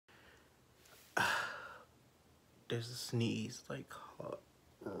there's a sneeze like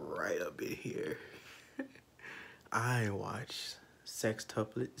right up in here. I watched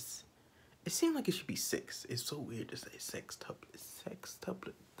Sextuplets. It seemed like it should be six. It's so weird to say sextuplets.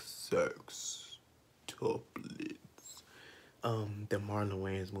 Sextuplets. The Marlon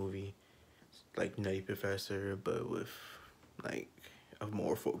Wayans movie, like Nutty Professor, but with like a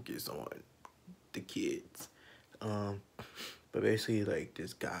more focus on the kids. But basically, like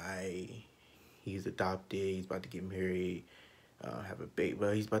this guy, he's adopted. He's about to get married, have a baby.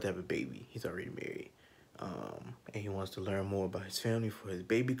 Well, he's about to have a baby. He's already married. And he wants to learn more about his family for his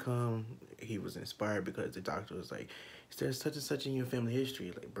baby come. He was inspired because the doctor was like, "Is there such and such in your family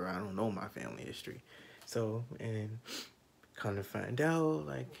history?" Like, bro, I don't know my family history. So, and kind of find out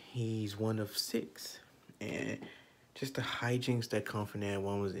like he's one of six, and just the hijinks that come from that.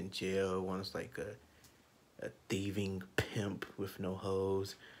 One was in jail. One was like a thieving pimp with no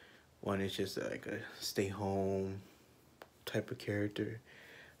hose. One is just like a stay home type of character.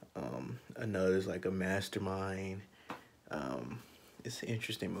 Another is like a mastermind. It's an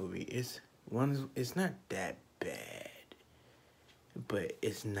interesting movie. It's not that bad, but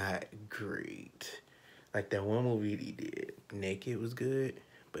it's not great. Like that one movie he did, Naked, was good,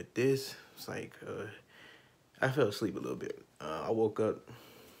 but this was like I fell asleep a little bit. I woke up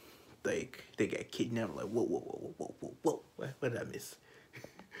like they got kidnapped. Like whoa, what did I miss?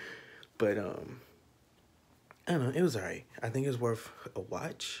 But I don't know, it was alright. I think it's worth a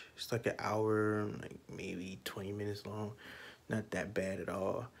watch. It's like an hour, like maybe 20 minutes long. Not that bad at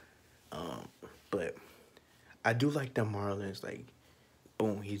all. But I do like that Marlon's like,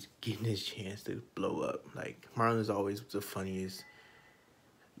 boom, he's getting his chance to blow up. Like Marlon's always the funniest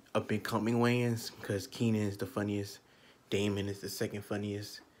up and coming Wayans, because Keenan is the funniest, Damon is the second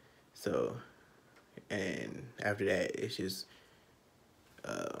funniest. So, and after that, it's just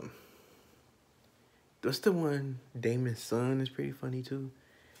what's the one? Damon's son is pretty funny too.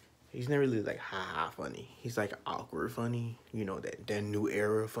 He's not really like ha funny. He's like awkward funny. You know, that new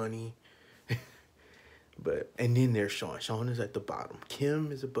era funny. But and then there's Sean. Sean is at the bottom.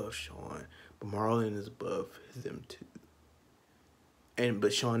 Kim is above Sean, but Marlon is above them too.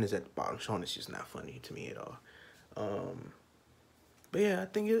 But Sean is at the bottom. Sean is just not funny to me at all. But yeah, I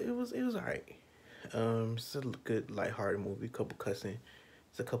think it was alright. It's a good lighthearted movie. Couple cussing.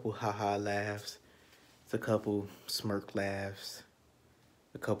 It's a couple haha laughs. It's a couple smirk laughs.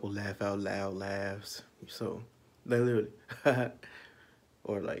 A couple laugh out loud laughs. So, like literally,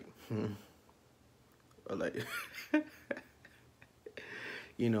 or like, or like,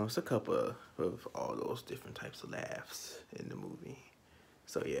 you know, it's a couple of all those different types of laughs in the movie.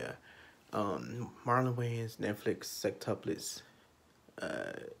 So yeah, Marlon Wayans, Netflix, Sextuplets.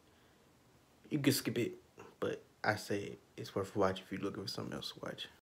 You can skip it, but I say it's worth watching if you're looking for something else to watch.